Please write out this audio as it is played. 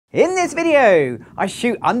In this video, I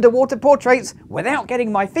shoot underwater portraits without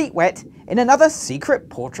getting my feet wet in another secret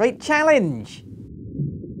portrait challenge.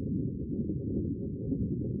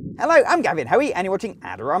 Hello, I'm Gavin Hoey and you're watching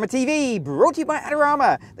Adorama TV, brought to you by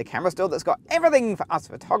Adorama, the camera store that's got everything for us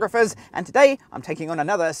photographers, and today I'm taking on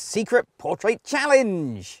another secret portrait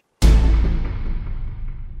challenge.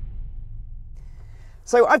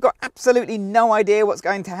 So I've got absolutely no idea what's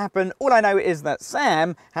going to happen. All I know is that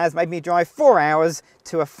Sam has made me drive 4 hours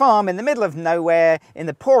to a farm in the middle of nowhere in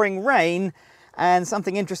the pouring rain, and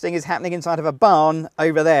something interesting is happening inside of a barn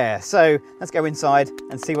over there. So let's go inside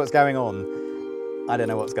and see what's going on. I don't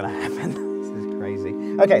know what's going to happen. This is crazy.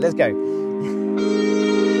 Okay, let's go.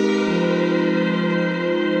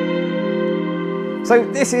 So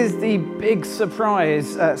this is the big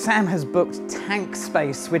surprise. Sam has booked Tank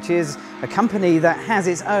Space, which is a company that has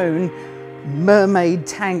its own Mermaid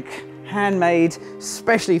tank, handmade,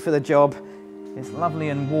 specially for the job. It's lovely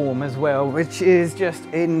and warm as well, which is just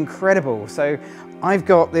incredible. So I've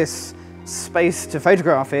got this space to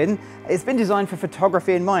photograph in. It's been designed for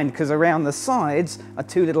photography in mind because around the sides are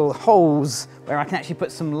two little holes where I can actually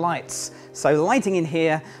put some lights. So lighting in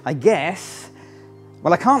here, I guess.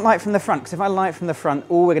 Well, I can't light from the front, because if I light from the front,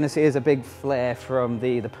 all we're going to see is a big flare from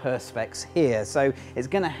the perspex here. So it's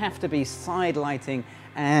going to have to be side lighting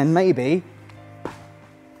and maybe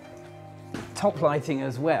top lighting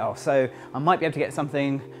as well. So I might be able to get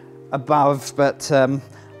something above, but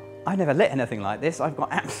I've never lit anything like this. I've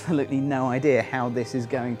got absolutely no idea how this is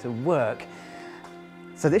going to work.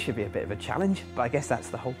 So this should be a bit of a challenge, but I guess that's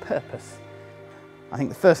the whole purpose. I think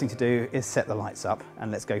the first thing to do is set the lights up,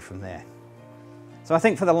 and let's go from there. So I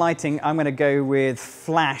think for the lighting, I'm going to go with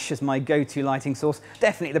flash as my go-to lighting source.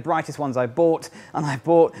 Definitely the brightest ones I bought, and I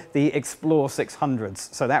bought the Explore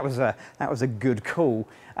 600s. So that was a good call.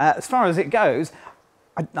 As far as it goes,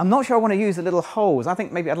 I'm not sure I want to use the little holes. I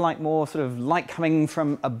think maybe I'd like more sort of light coming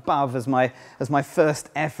from above as my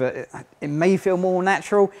first effort. It may feel more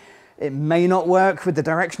natural. It may not work with the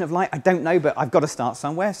direction of light. I don't know, but I've got to start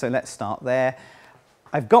somewhere. So let's start there.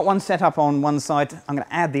 I've got one set up on one side. I'm going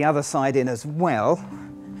to add the other side in as well.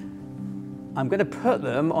 I'm going to put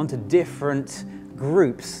them onto different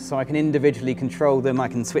groups so I can individually control them. I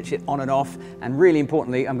can switch it on and off. And really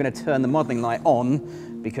importantly, I'm going to turn the modeling light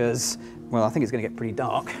on because, well, I think it's going to get pretty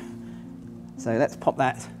dark. So let's pop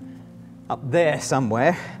that up there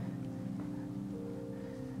somewhere.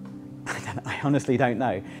 I honestly don't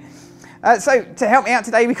know. So to help me out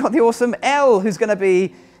today, we've got the awesome Elle, who's going to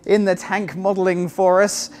be in the tank modeling for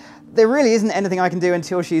us. There really isn't anything I can do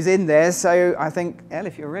until she's in there, so I think, Elle,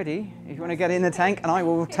 if you're ready, if you want to get in the tank, and I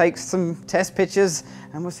will take some test pictures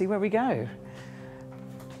and we'll see where we go.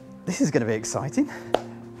 This is going to be exciting.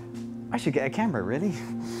 I should get a camera, really.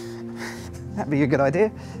 That'd be a good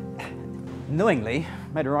idea. Annoyingly,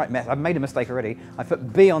 made a right mess. I've made a mistake already. I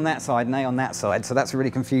put B on that side and A on that side, so that's really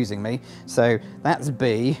confusing me. So that's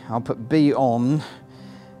B. I'll put B on,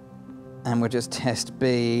 and we'll just test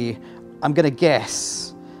B. I'm going to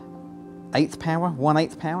guess 1/8 power,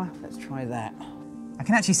 1/8 power. Let's try that. I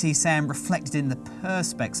can actually see Sam reflected in the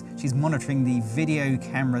perspex. She's monitoring the video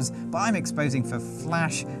cameras, but I'm exposing for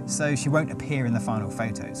flash, so she won't appear in the final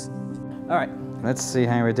photos. All right, let's see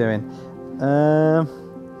how we're doing.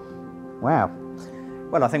 Wow.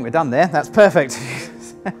 Well, I think we're done there. That's perfect.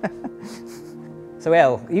 So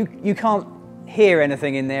Elle, you can't hear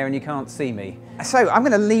anything in there and you can't see me. So I'm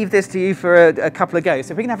going to leave this to you for a couple of goes.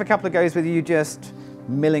 So if we can have a couple of goes with you just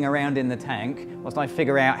milling around in the tank whilst I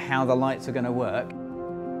figure out how the lights are going to work.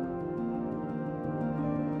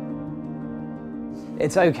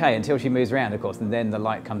 It's okay until she moves around, of course, and then the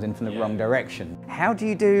light comes in from the wrong direction. How do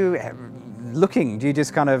you do looking? Do you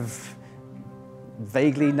just kind of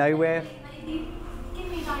vaguely know where? Give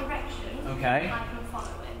me direction. Okay. And I can follow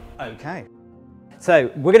it. Okay.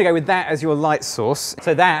 So we're going to go with that as your light source.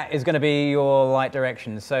 So that is going to be your light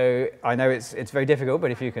direction. So I know it's very difficult,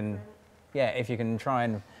 but if you can try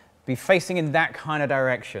and be facing in that kind of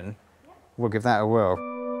direction, we'll give that a whirl.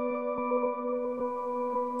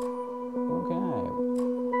 Okay,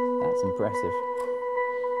 that's impressive.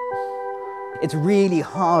 It's really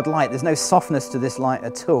hard light. There's no softness to this light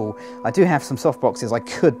at all. I do have some soft boxes I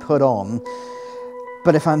could put on,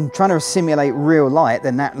 but if I'm trying to simulate real light,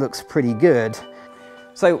 then that looks pretty good.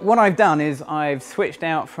 So what I've done is I've switched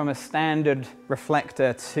out from a standard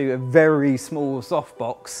reflector to a very small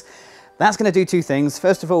softbox. That's going to do two things.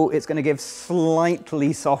 First of all, it's going to give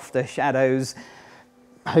slightly softer shadows,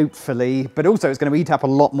 hopefully, but also it's going to eat up a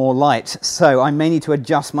lot more light. So I may need to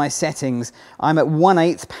adjust my settings. I'm at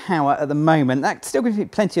 1/8 power at the moment. That still gives me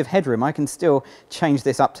plenty of headroom. I can still change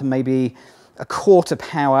this up to maybe a quarter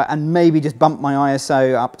power and maybe just bump my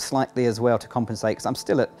ISO up slightly as well to compensate, because I'm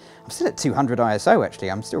still at 200 ISO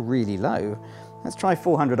actually. I'm still really low. Let's try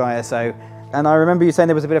 400 ISO. And I remember you saying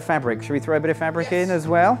there was a bit of fabric. Should we throw a bit of fabric in as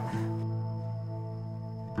well?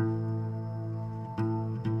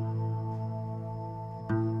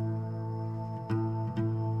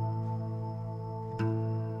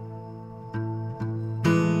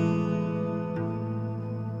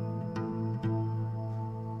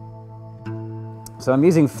 So I'm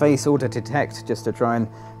using face auto detect just to try and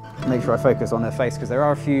make sure I focus on her face, because there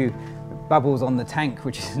are a few bubbles on the tank,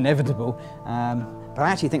 which is inevitable. But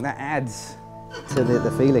I actually think that adds to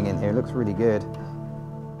the feeling in here. It looks really good.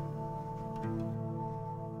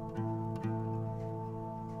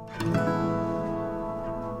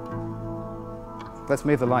 Let's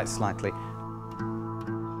move the light slightly.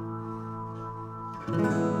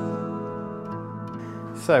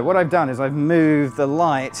 So what I've done is I've moved the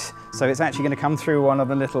light so it's actually going to come through one of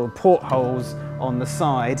the little portholes on the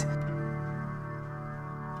side.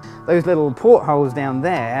 Those little portholes down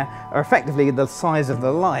there are effectively the size of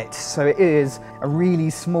the light, so it is a really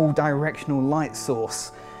small directional light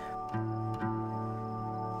source.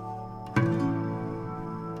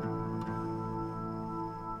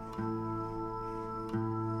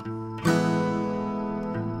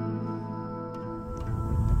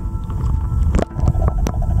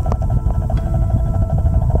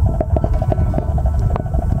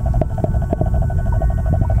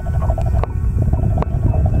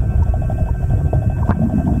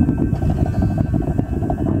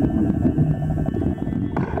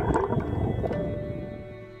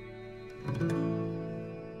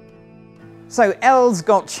 So Elle's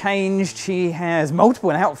got changed, she has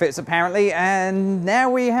multiple outfits apparently, and now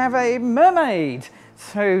we have a mermaid.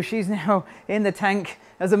 So she's now in the tank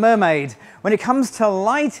as a mermaid. When it comes to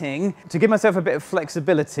lighting, to give myself a bit of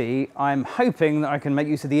flexibility, I'm hoping that I can make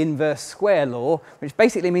use of the inverse square law, which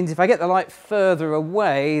basically means if I get the light further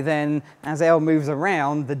away, then as Elle moves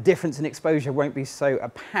around, the difference in exposure won't be so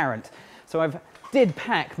apparent. So I did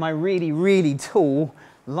pack my really, really tall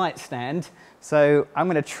light stand, so I'm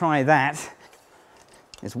going to try that.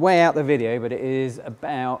 It's way out the video, but it is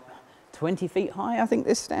about 20 feet high, I think,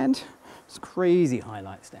 this stand. It's a crazy high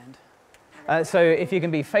light stand. So if you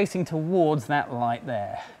can be facing towards that light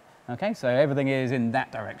there. Okay, so everything is in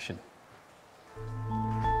that direction.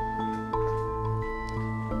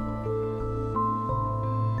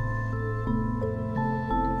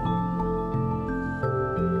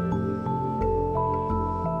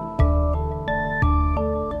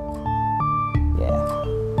 Yeah,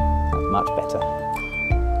 that's much better.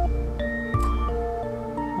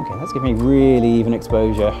 Okay, that's giving me really even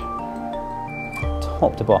exposure,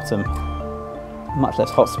 top to bottom, much less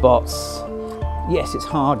hot spots. Yes, it's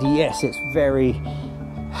hard, yes, it's very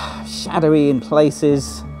shadowy in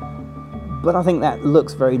places, but I think that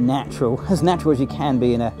looks very natural as you can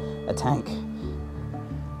be in a tank.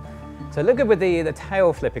 So look good with the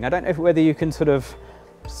tail flipping. I don't know whether you can sort of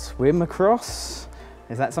swim across.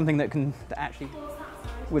 Is that something that can actually,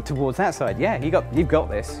 towards that side? Yeah, you've got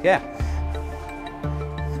this, yeah.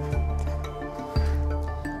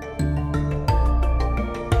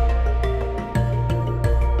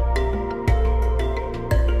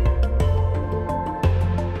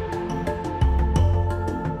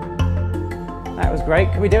 That was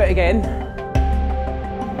great. Can we do it again?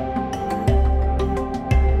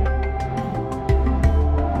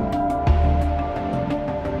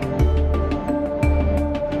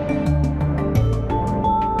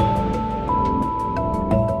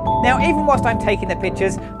 Now, even whilst I'm taking the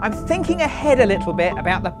pictures, I'm thinking ahead a little bit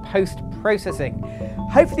about the post-processing.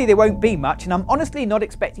 Hopefully there won't be much, and I'm honestly not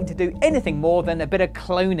expecting to do anything more than a bit of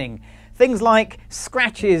cloning. Things like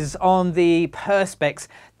scratches on the perspex,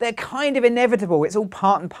 they're kind of inevitable. It's all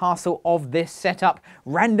part and parcel of this setup.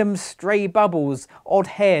 Random stray bubbles, odd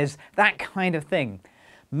hairs, that kind of thing.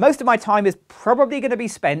 Most of my time is probably going to be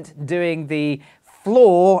spent doing the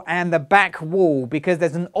floor and the back wall, because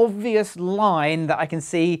there's an obvious line that I can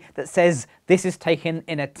see that says this is taken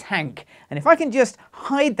in a tank. And if I can just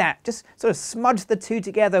hide that, just sort of smudge the two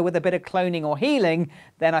together with a bit of cloning or healing,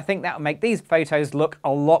 then I think that will make these photos look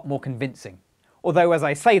a lot more convincing. Although as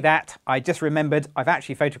I say that, I just remembered I've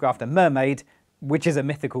actually photographed a mermaid, which is a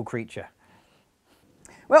mythical creature.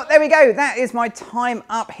 Well, there we go. That is my time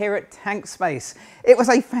up here at Tank Space. It was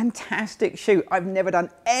a fantastic shoot. I've never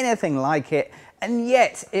done anything like it. And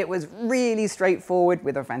yet it was really straightforward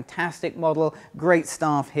with a fantastic model, great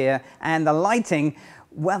staff here, and the lighting,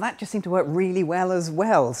 well, that just seemed to work really well as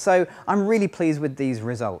well. So I'm really pleased with these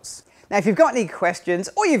results. Now, if you've got any questions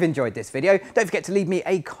or you've enjoyed this video, don't forget to leave me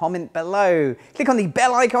a comment below. Click on the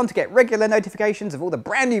bell icon to get regular notifications of all the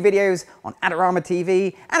brand new videos on Adorama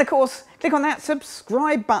TV. And of course, click on that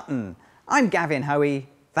subscribe button. I'm Gavin Hoey.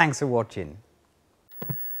 Thanks for watching.